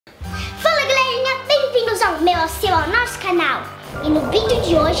bem-vindos ao ao nosso canal. E no vídeo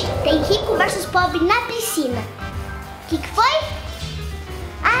de hoje tem Rico versus Pobre na piscina. O que foi?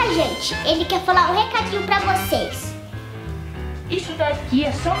 Ah, gente, ele quer falar um recadinho pra vocês. Isso daqui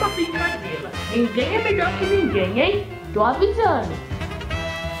é só uma brincadeira. Ninguém é melhor que ninguém, hein? Tô avisando.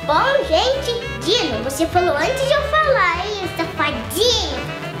 Bom, gente, Dino, você falou antes de eu falar, hein, safadinho?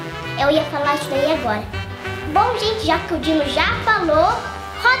 Eu ia falar isso daí agora. Bom, gente, já que o Dino já falou,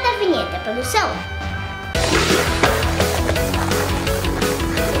 roda a vinheta, produção.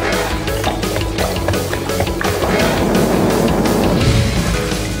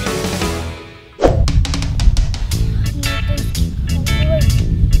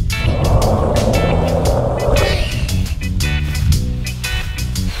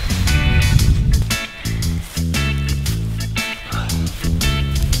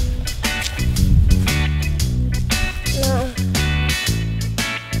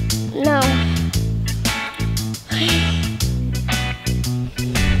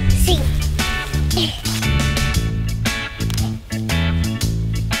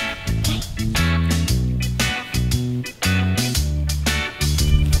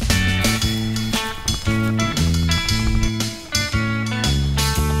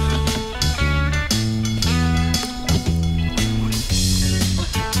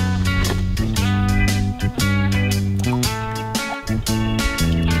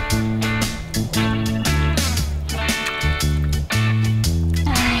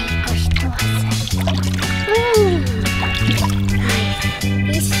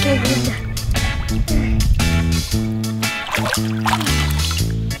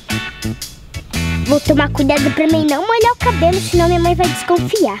 Vou tomar cuidado pra mim não molhar o cabelo, senão minha mãe vai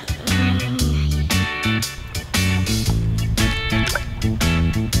desconfiar.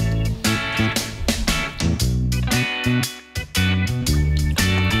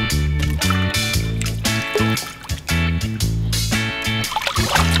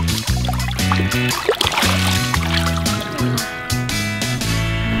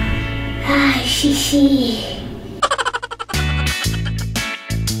 Ai, xixi.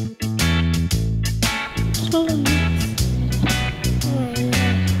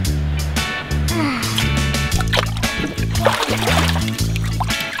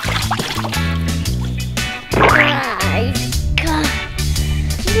 Ai,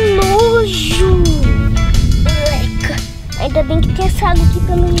 que nojo! Meleca. Ainda bem que tem essa água aqui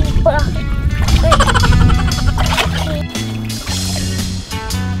pra me limpar.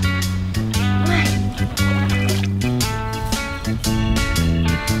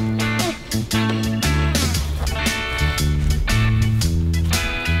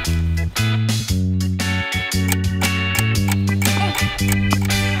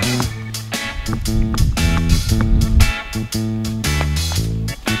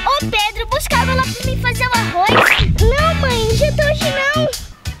 Não, mãe, já tô hoje não.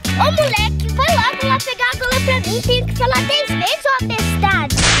 Ô, moleque, vai lá pegar água lá pra mim. Tenho que falar 10 vezes, ô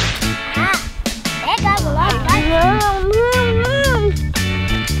abestado. Ah, pega a água lá, vai. Não.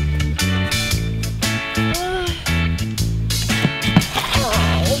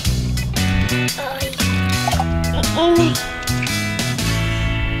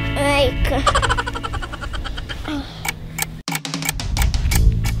 Ai, cara.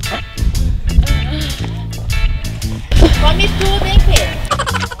 Come tudo, hein, Pedro?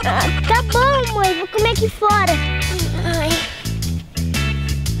 Ah, tá bom, mãe. Vou comer aqui fora. Ai.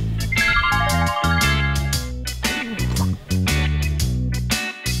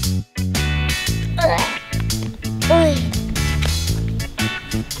 Ai.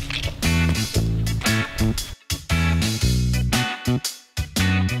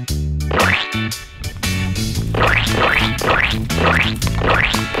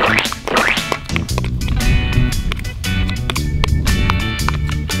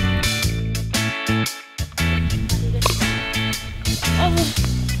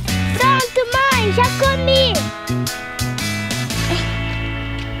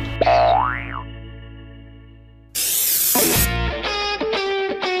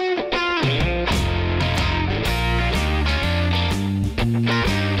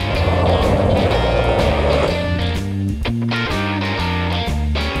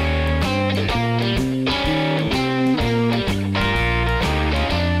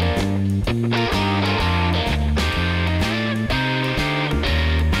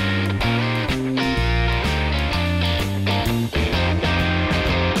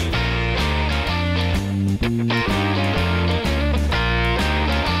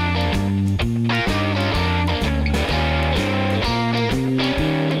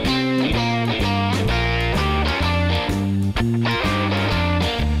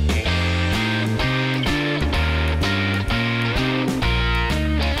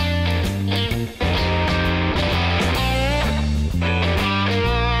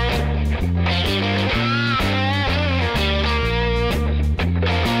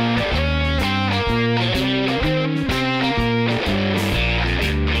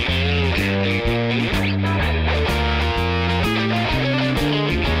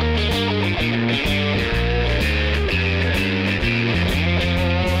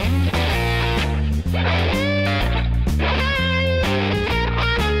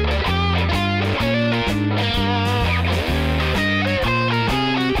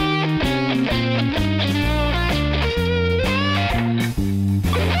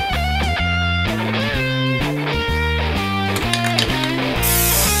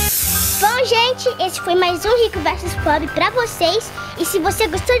 esse foi mais um Rico vs Pobre pra vocês. E se você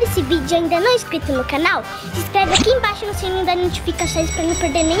gostou desse vídeo e ainda não é inscrito no canal, se inscreve aqui embaixo no sininho das notificações pra não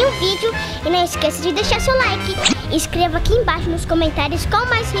perder nenhum vídeo. E não esqueça de deixar seu like. E escreva aqui embaixo nos comentários qual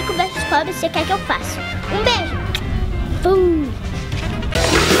mais Rico vs Pobre você quer que eu faça. Um beijo! Fui!